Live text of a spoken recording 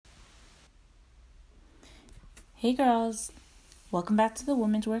Hey girls, welcome back to the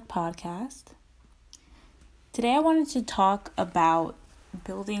Women's Work Podcast. Today I wanted to talk about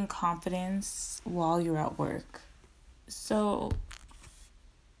building confidence while you're at work. So,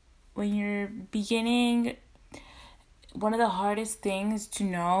 when you're beginning, one of the hardest things to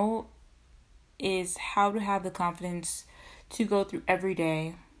know is how to have the confidence to go through every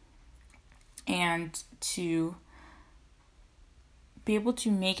day and to be able to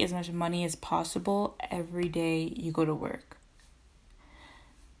make as much money as possible every day you go to work.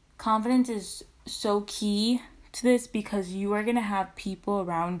 Confidence is so key to this because you are going to have people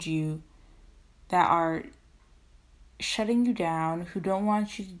around you that are shutting you down, who don't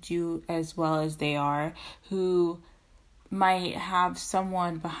want you to do as well as they are, who might have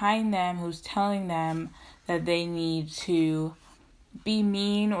someone behind them who's telling them that they need to be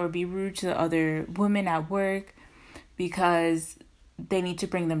mean or be rude to the other women at work because they need to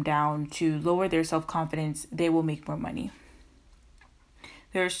bring them down to lower their self-confidence. They will make more money.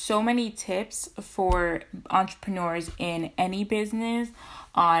 There are so many tips for entrepreneurs in any business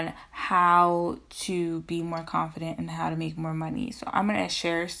on how to be more confident and how to make more money. So I'm going to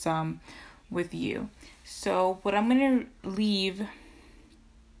share some with you. So what I'm going to leave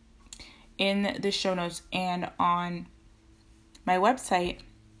in the show notes and on my website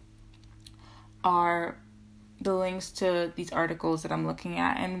are the links to these articles that I'm looking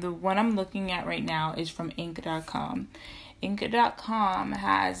at. And the one I'm looking at right now is from Inc.com. Inc.com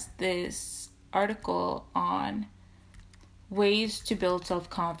has this article on ways to build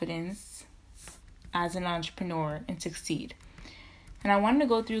self-confidence as an entrepreneur and succeed. And I wanted to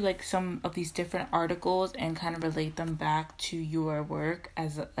go through some of these different articles and kind of relate them back to your work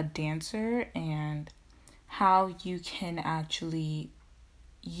as a dancer and how you can actually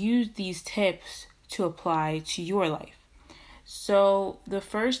use these tips to apply to your life. So the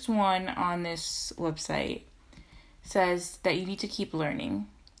first one on this website says that you need to keep learning.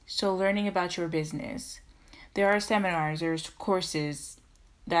 So learning about your business. There are seminars, there's courses.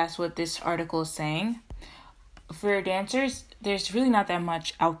 That's what this article is saying. For dancers, there's really not that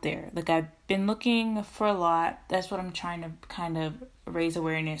much out there. I've been looking for a lot. That's what I'm trying to kind of raise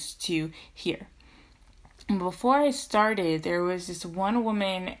awareness to here. And before I started, there was this one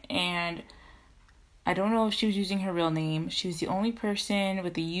woman, and I don't know if she was using her real name. She was the only person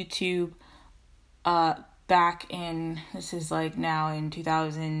with a YouTube back in, this is now in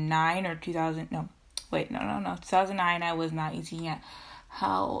 2009 or 2009, I was not 18 yet.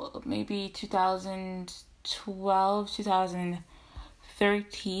 Maybe 2012,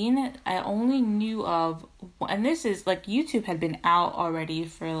 2013, I only knew of, and this is YouTube had been out already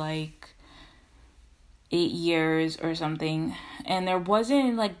for 8 years or something, and there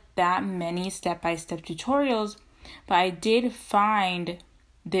wasn't that many step-by-step tutorials, but I did find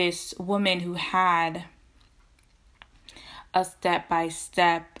this woman who had a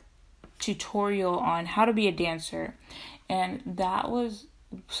step-by-step tutorial on how to be a dancer, and that was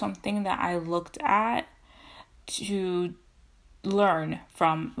something that I looked at to learn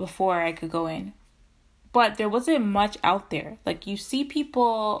from before I could go in. But there wasn't much out there. You see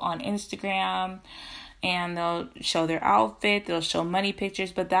people on Instagram and they'll show their outfit, they'll show money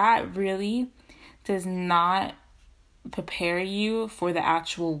pictures, but that really does not prepare you for the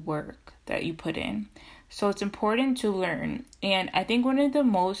actual work that you put in. So it's important to learn. And I think one of the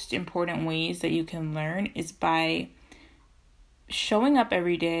most important ways that you can learn is by showing up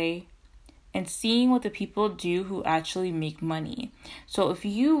every day and seeing what the people do who actually make money. So if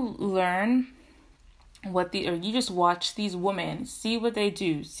you learn or you just watch these women, see what they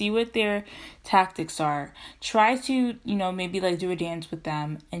do, see what their tactics are, try to, maybe do a dance with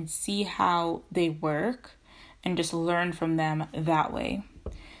them and see how they work and just learn from them that way.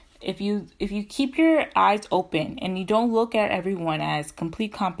 If you keep your eyes open and you don't look at everyone as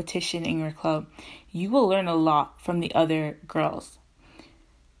complete competition in your club, you will learn a lot from the other girls.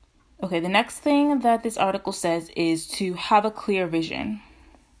 Okay, the next thing that this article says is to have a clear vision.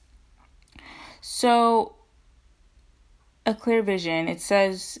 So, a clear vision, it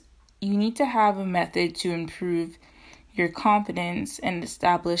says you need to have a method to improve your confidence and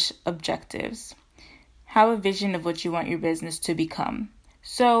establish objectives. Have a vision of what you want your business to become.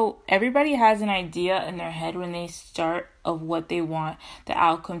 So, everybody has an idea in their head when they start of what they want the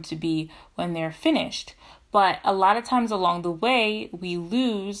outcome to be when they're finished. But a lot of times along the way, we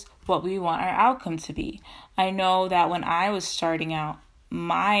lose what we want our outcome to be. I know that when I was starting out,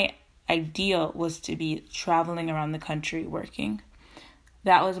 my ideal was to be traveling around the country working.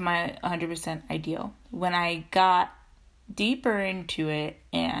 That was my 100% ideal. When I got deeper into it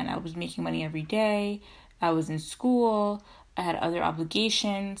and I was making money every day, I was in school, I had other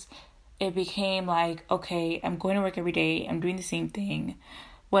obligations, it became like, okay, I'm going to work every day. I'm doing the same thing.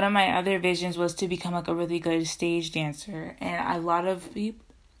 One of my other visions was to become like a really good stage dancer. And a lot of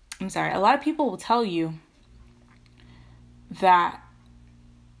people will tell you that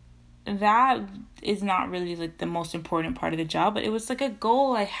is not really like the most important part of the job, but it was like a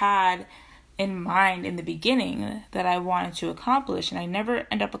goal I had in mind in the beginning that I wanted to accomplish, and I never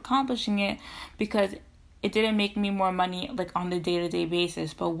end up accomplishing it because it didn't make me more money like on the day-to-day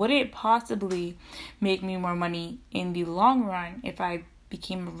basis. But would it possibly make me more money in the long run if I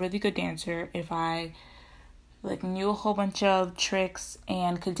became a really good dancer, if I like knew a whole bunch of tricks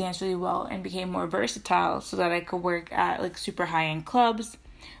and could dance really well and became more versatile so that I could work at like super high-end clubs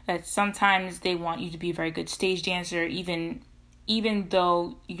that sometimes they want you to be a very good stage dancer, even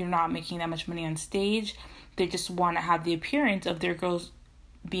though you're not making that much money on stage. They just want to have the appearance of their girls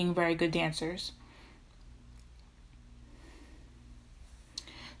being very good dancers.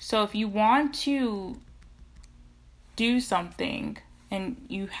 So if you want to do something and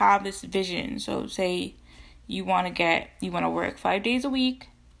you have this vision, so say you want to work 5 days a week,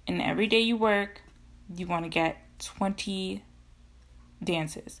 and every day you work, you want to get 20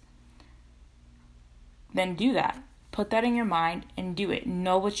 dances. Then do that. Put that in your mind and do it.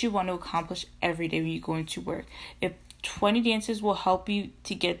 Know what you want to accomplish every day when you go into work. If 20 dances will help you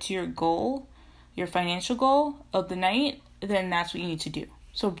to get to your goal, your financial goal of the night, then that's what you need to do.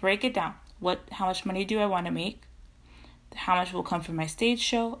 So break it down. How much money do I want to make? How much will come from my stage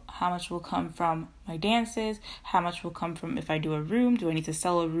show? How much will come from my dances? How much will come from if I do a room? Do I need to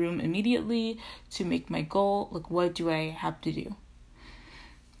sell a room immediately to make my goal? Like, what do I have to do?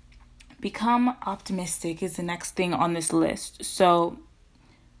 Become optimistic is the next thing on this list. So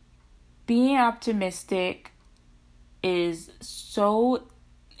being optimistic is so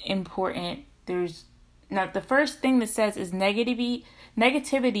important. The first thing that says is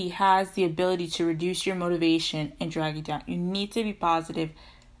negativity has the ability to reduce your motivation and drag you down. You need to be positive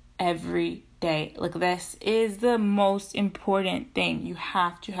every day. Like, this is the most important thing. You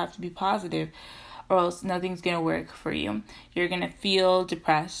have to be positive, or else nothing's going to work for you. You're going to feel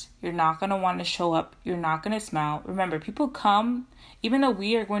depressed. You're not going to want to show up. You're not going to smile. Remember, people come, even though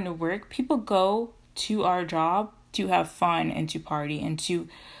we are going to work, people go to our job to have fun and to party and to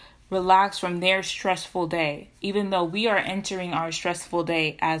relax from their stressful day, even though we are entering our stressful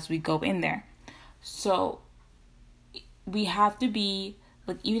day as we go in there. So we have to be,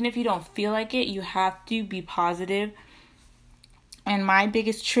 like, even if you don't feel like it, you have to be positive. And my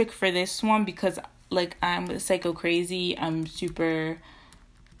biggest trick for this one, because like I'm psycho crazy, I'm super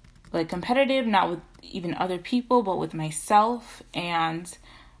like competitive, not with even other people, but with myself, and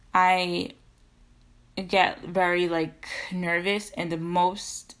I get very like nervous, and the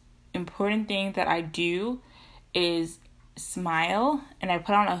most important thing that I do is smile, and I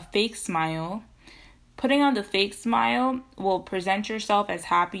put on a fake smile. Putting on the fake smile will present yourself as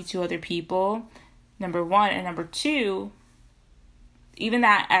happy to other people, number one, and number two, even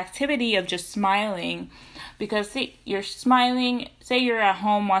that activity of just smiling, because you're smiling, say you're at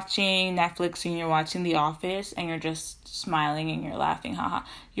home watching Netflix and you're watching The Office and you're just smiling and you're laughing, haha.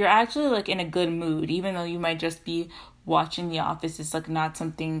 You're actually like in a good mood, even though you might just be watching The Office. It's like not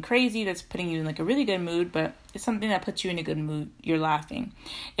something crazy that's putting you in like a really good mood, but it's something that puts you in a good mood. You're laughing.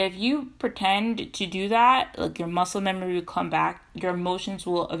 If you pretend to do that, like your muscle memory will come back. Your emotions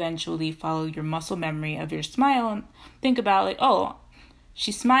will eventually follow your muscle memory of your smile, and think about like, oh,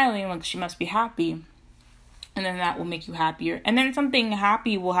 she's smiling, like she must be happy. And then that will make you happier. And then something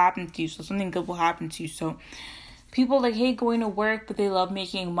happy will happen to you. So something good will happen to you. So people like hate going to work, but they love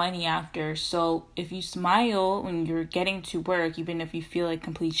making money after. So if you smile when you're getting to work, even if you feel like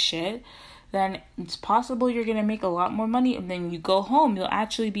complete shit, then it's possible you're going to make a lot more money. And then you go home, you'll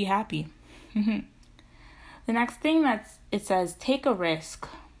actually be happy. The next thing it says, take a risk.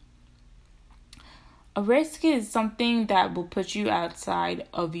 A risk is something that will put you outside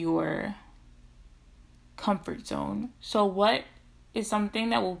of your comfort zone. So what is something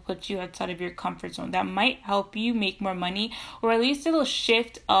that will put you outside of your comfort zone that might help you make more money, or at least it'll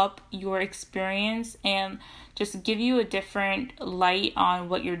shift up your experience and just give you a different light on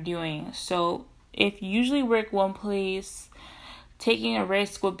what you're doing. So if you usually work one place, taking a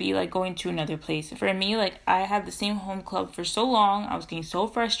risk would be like going to another place. For me, like I had the same home club for so long. I was getting so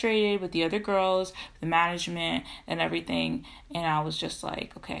frustrated with the other girls, the management and everything. And I was just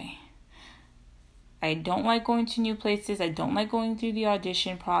like, okay, I don't like going to new places. I don't like going through the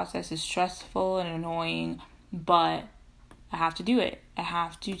audition process. It's stressful and annoying, but I have to do it. I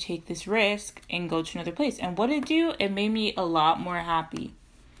have to take this risk and go to another place. And what did it do? It made me a lot more happy.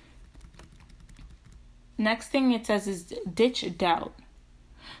 Next thing it says is ditch doubt.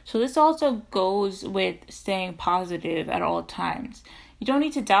 So this also goes with staying positive at all times. You don't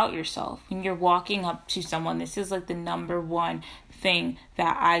need to doubt yourself when you're walking up to someone. This is like the number one thing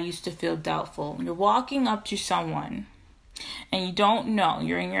that I used to feel doubtful. When you're walking up to someone and you don't know,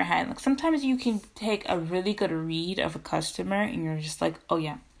 you're in your head. Like sometimes you can take a really good read of a customer and you're just like, oh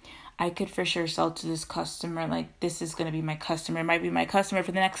yeah, I could for sure sell to this customer. Like this is going to be my customer. It might be my customer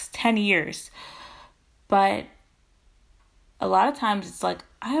for the next 10 years. But a lot of times it's like,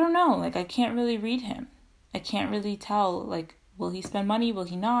 I don't know. Like I can't really read him. I can't really tell. Like, will he spend money? Will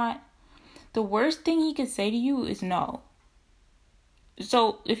he not? The worst thing he could say to you is no.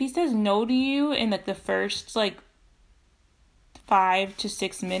 So if he says no to you in like the first like 5 to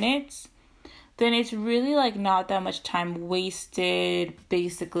 6 minutes, then it's really like not that much time wasted.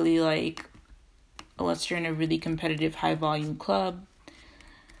 Basically, like unless you're in a really competitive high volume club.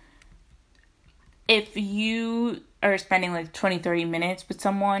 If you are spending like 20-30 minutes with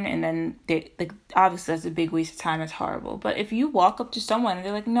someone and then they like, obviously that's a big waste of time. That's horrible. But if you walk up to someone and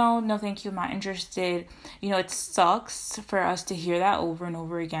they're like, no thank you, I'm not interested, it sucks for us to hear that over and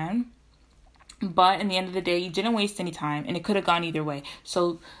over again, but in the end of the day you didn't waste any time and it could have gone either way.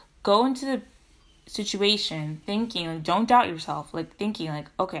 So go into the situation thinking, like, don't doubt yourself, like thinking like,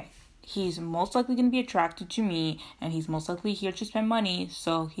 okay, he's most likely going to be attracted to me and he's most likely here to spend money.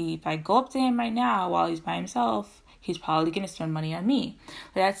 So if I go up to him right now while he's by himself, he's probably going to spend money on me.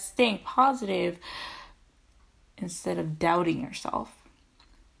 But that's staying positive instead of doubting yourself.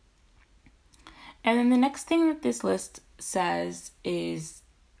 And then the next thing that this list says is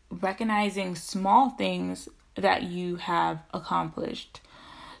recognizing small things that you have accomplished.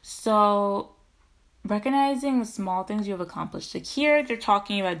 So recognizing the small things you have accomplished. Like here, they're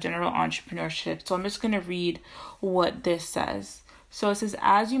talking about general entrepreneurship. So I'm just going to read what this says. So it says,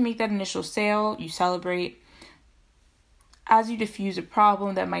 as you make that initial sale, you celebrate. As you diffuse a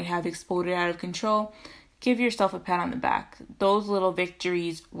problem that might have exploded out of control, give yourself a pat on the back. Those little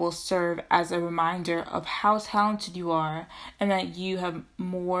victories will serve as a reminder of how talented you are and that you have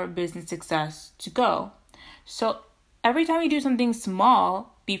more business success to go. So every time you do something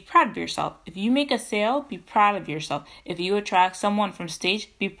small, be proud of yourself. If you make a sale, be proud of yourself. If you attract someone from stage,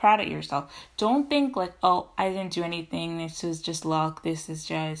 be proud of yourself. Don't think like, oh, I didn't do anything. This is just luck. This is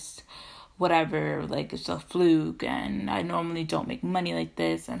just whatever. Like it's a fluke and I normally don't make money like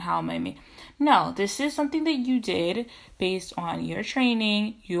this. And how am I make? No, this is something that you did based on your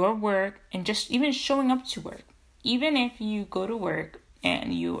training, your work, and just even showing up to work. Even if you go to work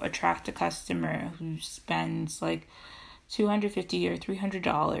and you attract a customer who spends like $250 or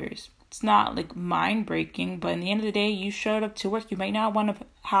 $300. It's not like mind breaking, but in the end of the day, you showed up to work. You might not want to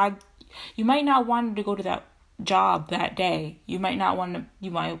go to that job that day. You might want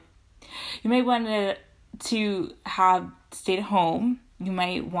to have stayed at home. You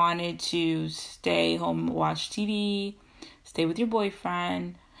might wanted to stay home, watch TV, stay with your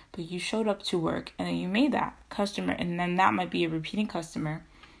boyfriend, but you showed up to work and then you made that customer, and then that might be a repeating customer.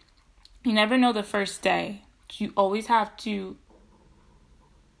 You never know the first day. You always have to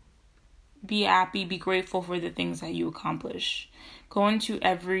be happy, be grateful for the things that you accomplish. Go into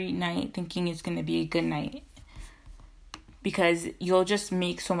every night thinking it's going to be a good night because you'll just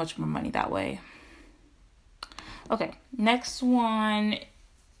make so much more money that way. Okay, next one.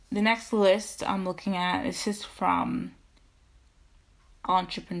 The next list I'm looking at, this is from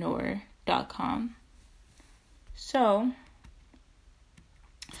entrepreneur.com. So,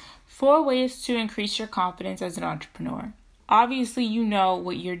 4 ways to increase your confidence as an entrepreneur. Obviously, you know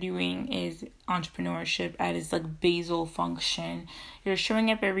what you're doing is entrepreneurship at its like basal function. You're showing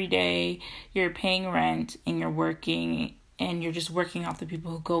up every day, you're paying rent, and you're working, and you're just working off the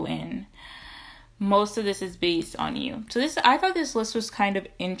people who go in. Most of this is based on you. So I thought this list was kind of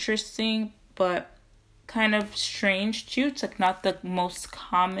interesting, but kind of strange too. It's like not the most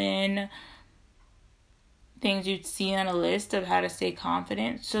common things you'd see on a list of how to stay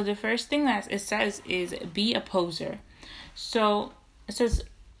confident. So the first thing that it says is be a poser. So it says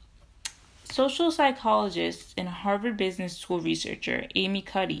social psychologist and Harvard Business School researcher Amy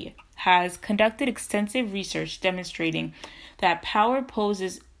Cuddy has conducted extensive research demonstrating that power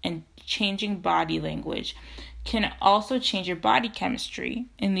poses and changing body language can also change your body chemistry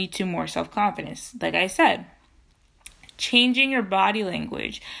and lead to more self-confidence. Like I said, changing your body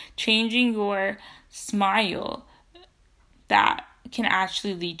language, changing your smile, that can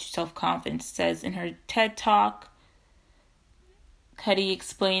actually lead to self-confidence. Says in her TED Talk, Cuddy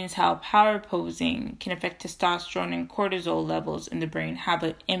explains how power posing can affect testosterone and cortisol levels in the brain, have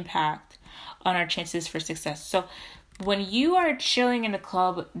an impact on our chances for success. So when you are chilling in a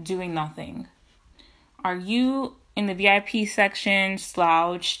club doing nothing, are you in the VIP section,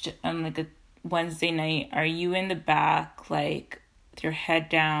 slouched on like a Wednesday night? Are you in the back, like with your head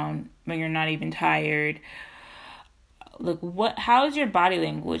down when you're not even tired? Like, how is your body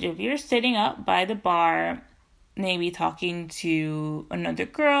language? If you're sitting up by the bar, maybe talking to another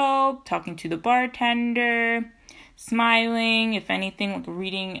girl, talking to the bartender, smiling, if anything, like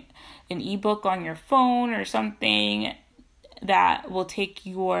reading an ebook on your phone or something that will take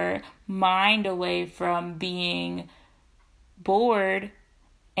your mind away from being bored,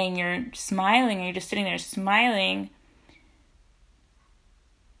 and you're smiling, and you're just sitting there smiling,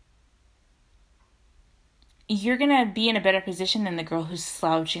 you're gonna be in a better position than the girl who's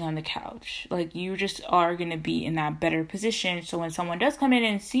slouching on the couch. Like, you just are gonna be in that better position. So when someone does come in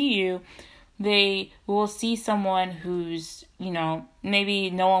and see you, they will see someone who's, maybe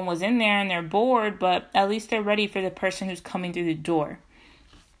no one was in there and they're bored, but at least they're ready for the person who's coming through the door.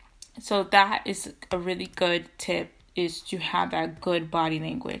 So that is a really good tip, is to have that good body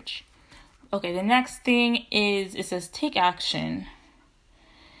language. Okay, the next thing is, it says take action.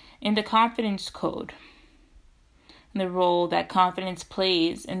 In the confidence code, the role that confidence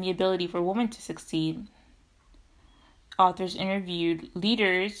plays in the ability for women to succeed, authors interviewed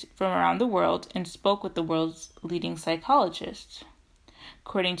leaders from around the world and spoke with the world's leading psychologists.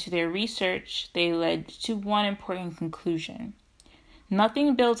 According to their research, they led to one important conclusion.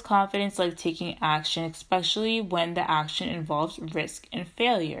 Nothing builds confidence like taking action, especially when the action involves risk and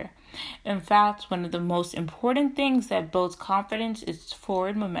failure. In fact, one of the most important things that builds confidence is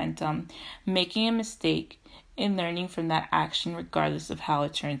forward momentum, making a mistake, and learning from that action regardless of how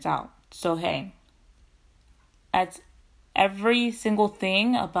it turns out. So, hey, that's every single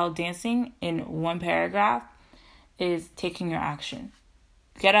thing about dancing in one paragraph, is taking your action.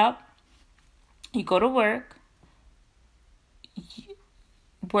 Get up, you go to work.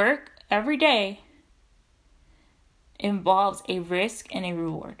 Work every day involves a risk and a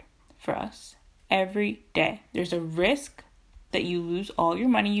reward for us. Every day. There's a risk that you lose all your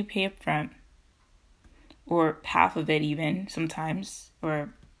money you pay up front, or half of it even sometimes, or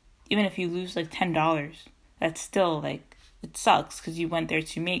even if you lose like $10, that's still like, it sucks because you went there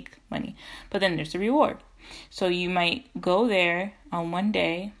to make money. But then there's a reward. So you might go there on one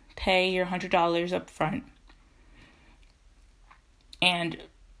day, pay your $100 up front, and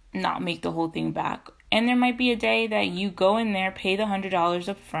not make the whole thing back. And there might be a day that you go in there, pay the $100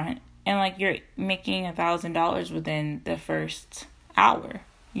 up front, and like you're making $1,000 within the first hour.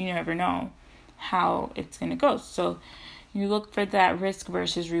 You never know how it's gonna go. So you look for that risk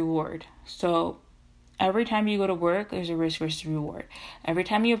versus reward. So every time you go to work, there's a risk versus reward. Every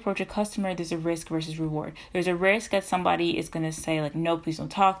time you approach a customer, there's a risk versus reward. There's a risk that somebody is going to say, like, no, please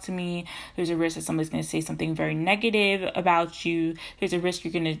don't talk to me. There's a risk that somebody's going to say something very negative about you. There's a risk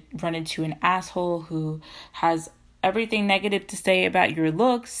you're going to run into an asshole who has everything negative to say about your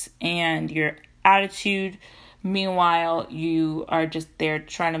looks and your attitude. Meanwhile, you are just there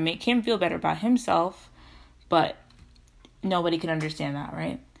trying to make him feel better about himself, but nobody can understand that,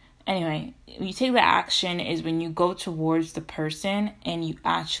 right? Anyway, you take the action is when you go towards the person and you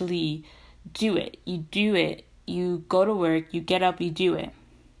actually do it. You do it. You go to work, you get up, you do it.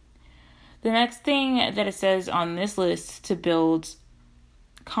 The next thing that it says on this list to build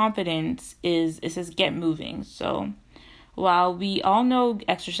confidence is, it says get moving. So while we all know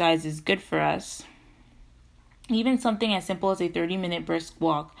exercise is good for us, even something as simple as a 30-minute brisk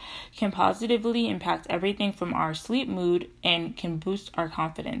walk can positively impact everything from our sleep, mood, and can boost our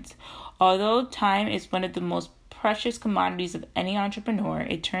confidence. Although time is one of the most precious commodities of any entrepreneur,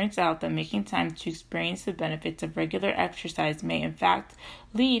 it turns out that making time to experience the benefits of regular exercise may in fact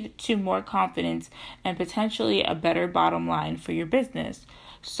lead to more confidence and potentially a better bottom line for your business.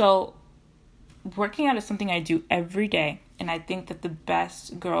 So working out is something I do every day. And I think that the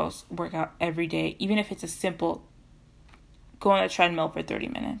best girls work out every day, even if it's a simple go on a treadmill for 30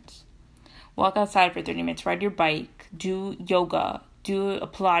 minutes. Walk outside for 30 minutes, ride your bike, do yoga, do a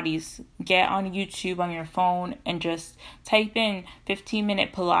Pilates, get on YouTube on your phone and just type in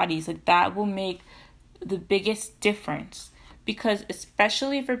 15-minute Pilates. Like, that will make the biggest difference. Because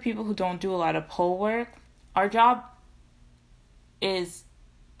especially for people who don't do a lot of pole work, our job is,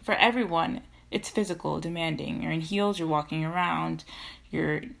 for everyone, it's physical, demanding. You're in heels, you're walking around,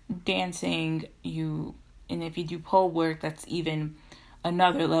 you're dancing, and if you do pole work, that's even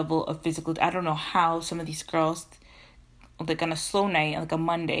another level of physical. I don't know how some of these girls, like on a slow night, like a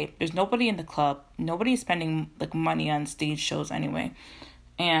Monday, there's nobody in the club, nobody is spending like money on stage shows anyway,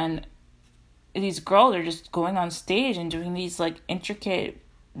 and these girls are just going on stage and doing these like intricate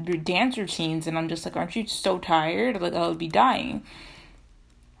dance routines, and I'm just like, aren't you so tired? Like, I would be dying.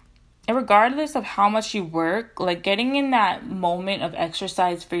 regardless of how much you work, like getting in that moment of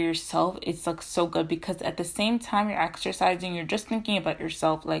exercise for yourself, it's like so good, because at the same time you're exercising, you're just thinking about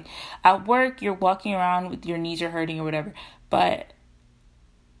yourself. Like at work, you're walking around with your knees are hurting or whatever, but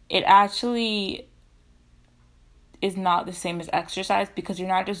it actually is not the same as exercise, because you're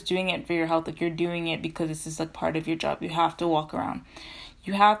not just doing it for your health, like you're doing it because this is like part of your job. You have to walk around.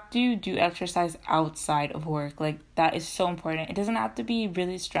 You have to do exercise outside of work. Like that is so important. It doesn't have to be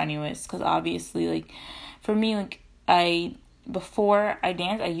really strenuous, because obviously, like for me, like before I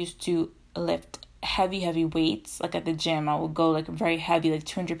danced, I used to lift heavy weights. Like at the gym, I would go like very heavy, like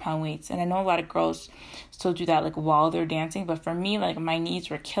 200-pound weights. And I know a lot of girls still do that like while they're dancing, but for me, like my knees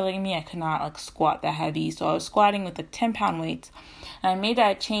were killing me. I could not like squat that heavy, so I was squatting with like 10-pound weights. And I made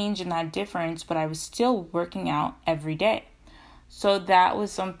that change and that difference, but I was still working out every day. So that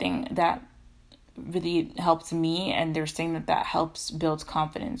was something that really helped me, and they're saying that helps build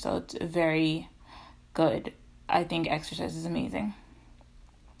confidence. So it's very good. I think exercise is amazing.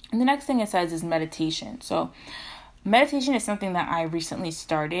 And the next thing it says is meditation. So meditation is something that I recently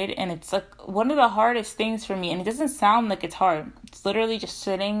started, and it's like one of the hardest things for me. And it doesn't sound like it's hard. It's literally just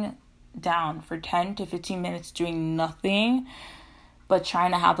sitting down for 10 to 15 minutes doing nothing but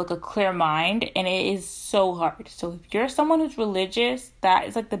trying to have like a clear mind, and it is so hard. So if you're someone who's religious, that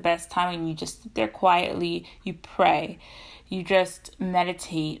is like the best time, and you just sit there quietly, you pray, you just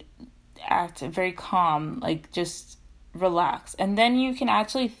meditate, act very calm, like just relax, and then you can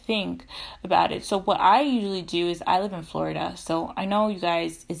actually think about it. So what I usually do is, I live in Florida, so I know you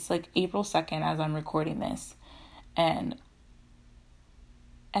guys, it's like April 2nd as I'm recording this, and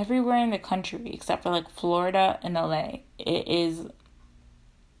everywhere in the country except for like Florida and LA, it is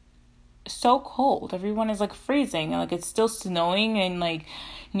so cold. Everyone is like freezing, like it's still snowing in like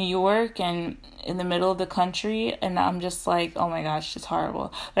New York and in the middle of the country, and I'm just like, oh my gosh, it's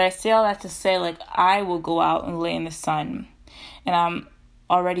horrible. But I say all that to say, like I will go out and lay in the sun, and I'm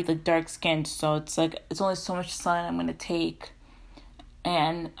already like dark skinned, so it's like it's only so much sun I'm gonna take,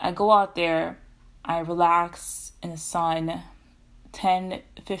 and I go out there, I relax in the sun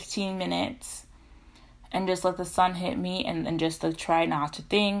 10-15 minutes and just let the sun hit me, and then just like try not to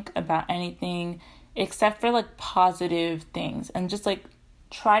think about anything except for like positive things, and just like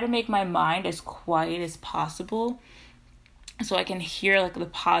try to make my mind as quiet as possible so I can hear like the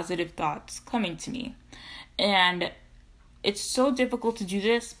positive thoughts coming to me. And it's so difficult to do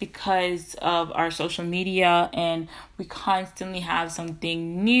this because of our social media, and we constantly have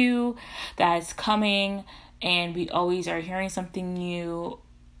something new that's coming, and we always are hearing something new,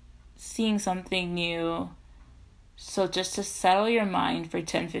 seeing something new. So just to settle your mind for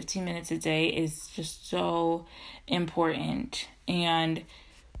 10-15 minutes a day is just so important, and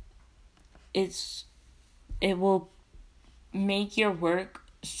it will make your work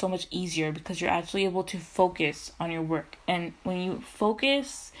so much easier, because you're actually able to focus on your work. And when you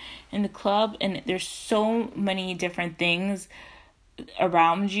focus in the club, and there's so many different things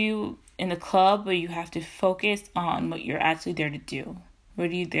around you in the club, but you have to focus on what you're actually there to do. What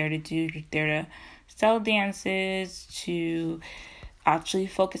are you there to do? You're there to sell dances, to actually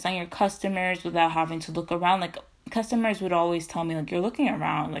focus on your customers without having to look around. Like customers would always tell me, like, you're looking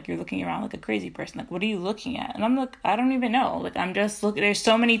around like a crazy person. Like, what are you looking at? And I'm like, I don't even know. Like, I'm just looking. There's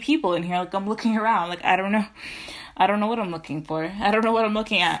so many people in here. Like, I'm looking around. Like, I don't know what I'm looking for. I don't know what I'm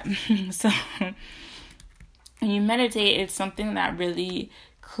looking at. So when you meditate, it's something that really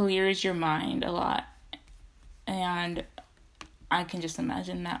clears your mind a lot. And I can just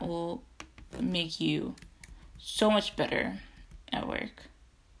imagine that will make you so much better at work.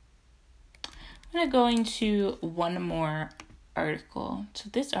 I'm going to go into one more article. So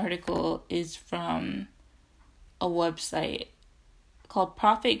this article is from a website called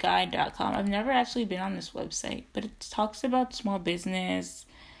profitguide.com. I've never actually been on this website, but it talks about small business.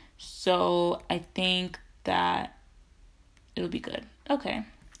 So I think that it'll be good. Okay.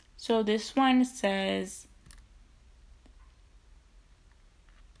 So this one says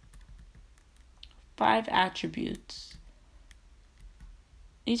 5 attributes.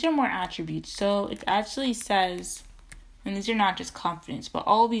 These are more attributes. So it actually says, and these are not just confidence, but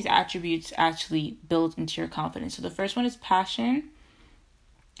all these attributes actually build into your confidence. So the first one is passion,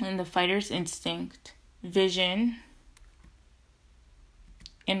 and the fighter's instinct, vision,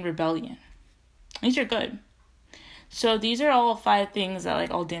 and rebellion. These are good. So these are all 5 things that like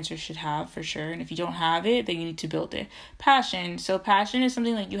all dancers should have for sure. And if you don't have it, then you need to build it. Passion. So passion is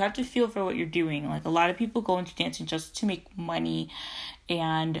something like you have to feel for what you're doing. Like a lot of people go into dancing just to make money,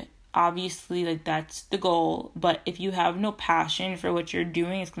 and obviously, like, that's the goal. But if you have no passion for what you're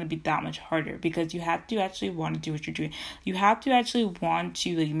doing, it's going to be that much harder, because you have to actually want to do what you're doing. You have to actually want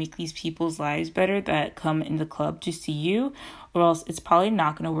to, like, make these people's lives better that come in the club to see you, or else it's probably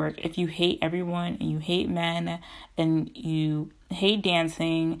not going to work. If you hate everyone and you hate men and you hate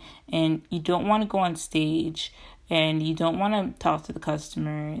dancing and you don't want to go on stage and you don't want to talk to the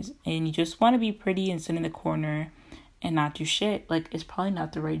customers and you just want to be pretty and sit in the corner and not do shit, like, it's probably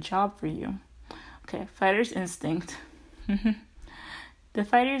not the right job for you. Okay, fighter's instinct. The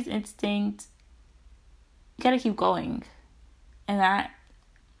fighter's instinct, you gotta keep going. And that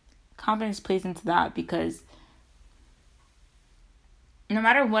confidence plays into that, because no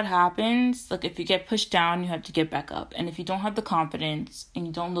matter what happens, like, if you get pushed down, you have to get back up. And if you don't have the confidence and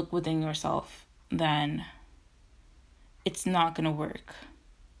you don't look within yourself, then it's not gonna work.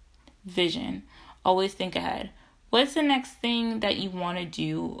 Vision. Always think ahead. What's the next thing that you want to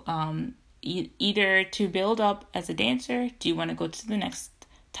do? Either to build up as a dancer. Do you want to go to the next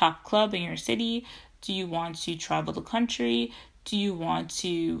top club in your city? Do you want to travel the country? Do you want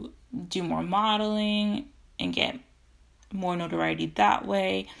to do more modeling and get more notoriety that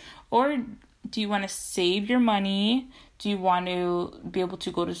way? Or do you want to save your money? Do you want to be able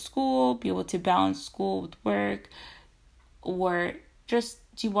to go to school, be able to balance school with work? Or just,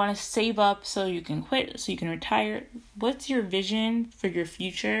 do you want to save up so you can quit, so you can retire? What's your vision for your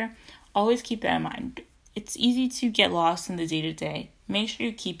future? Always keep that in mind. It's easy to get lost in the day-to-day. Make sure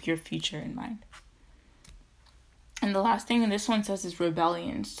you keep your future in mind. And the last thing, and this one says, is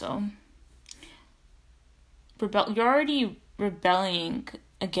rebellion. So, you're already rebelling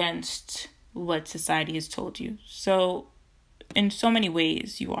against what society has told you. So, in so many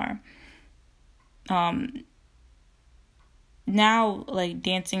ways, you are. Now, like,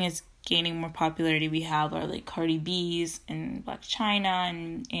 dancing is gaining more popularity. We have our, like, Cardi B's and Blac Chyna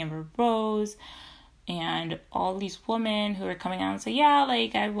and Amber Rose and all these women who are coming out and say, yeah,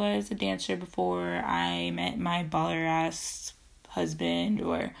 like, I was a dancer before I met my baller ass husband,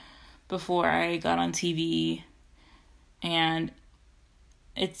 or before I got on TV. And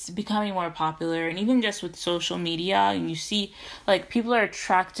it's becoming more popular. And even just with social media, and you see, like, people are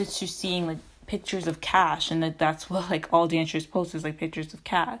attracted to seeing, like, pictures of cash, and that's what, like, all dancers post is, like, pictures of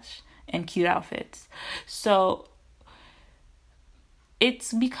cash and cute outfits. So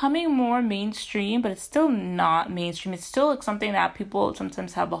it's becoming more mainstream, but it's still not mainstream. It's still, like, something that people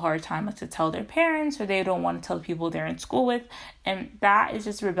sometimes have a hard time, like, to tell their parents, or they don't want to tell the people they're in school with, and that is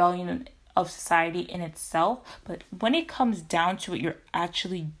just rebellion of society in itself. But when it comes down to what you're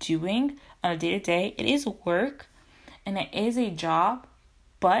actually doing on a day-to-day, it is work and it is a job,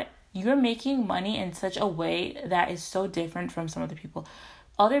 but you're making money in such a way that is so different from some other people.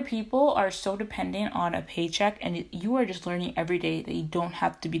 Other people are so dependent on a paycheck, and you are just learning every day that you don't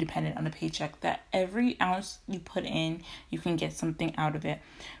have to be dependent on a paycheck, that every ounce you put in, you can get something out of it.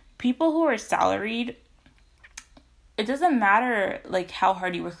 People who are salaried, it doesn't matter, like, how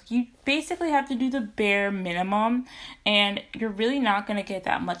hard you work. You basically have to do the bare minimum, and you're really not going to get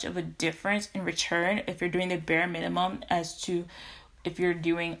that much of a difference in return if you're doing the bare minimum as to if you're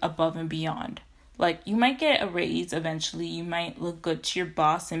doing above and beyond. Like, you might get a raise eventually. You might look good to your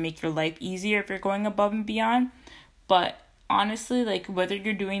boss and make your life easier if you're going above and beyond. But honestly, like, whether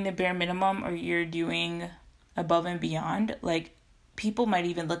you're doing the bare minimum or you're doing above and beyond, like, people might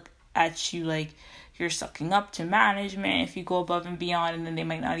even look at you like you're sucking up to management if you go above and beyond, and then they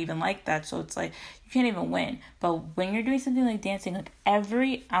might not even like that. So it's like, you can't even win. But when you're doing something like dancing, like,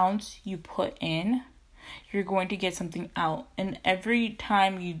 every ounce you put in, you're going to get something out. And every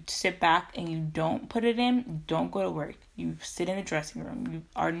time you sit back and you don't put it in, you don't go to work, you sit in the dressing room, you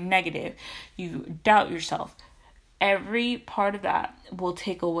are negative, you doubt yourself, every part of that will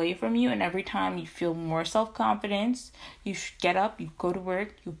take away from you. And every time you feel more self-confidence, you get up, you go to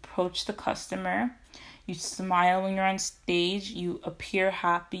work, you approach the customer, you smile when you're on stage, you appear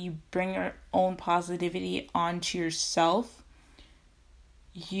happy, you bring your own positivity onto yourself,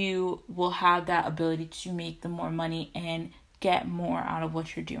 you will have that ability to make the more money and get more out of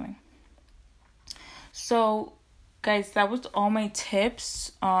what you're doing. So, guys, that was all my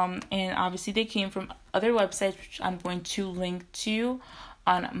tips. And obviously they came from other websites, which I'm going to link to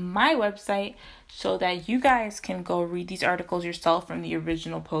on my website, so that you guys can go read these articles yourself from the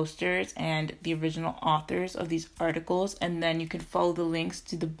original posters and the original authors of these articles. And then you can follow the links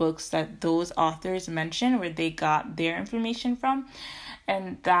to the books that those authors mention, where they got their information from.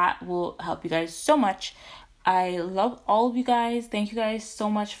 And that will help you guys so much. I love all of you guys. Thank you guys so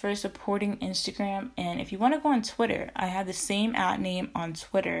much for supporting Instagram. And if you want to go on Twitter, I have the same @ name on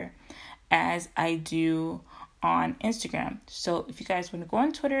Twitter as I do on Instagram. So if you guys want to go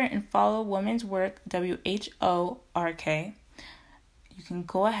on Twitter and follow Women's Work, WHORK, you can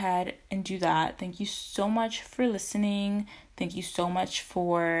go ahead and do that. Thank you so much for listening. Thank you so much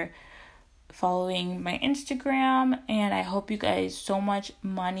for following my Instagram, and I hope you guys so much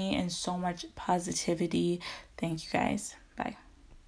money and so much positivity. Thank you guys. Bye.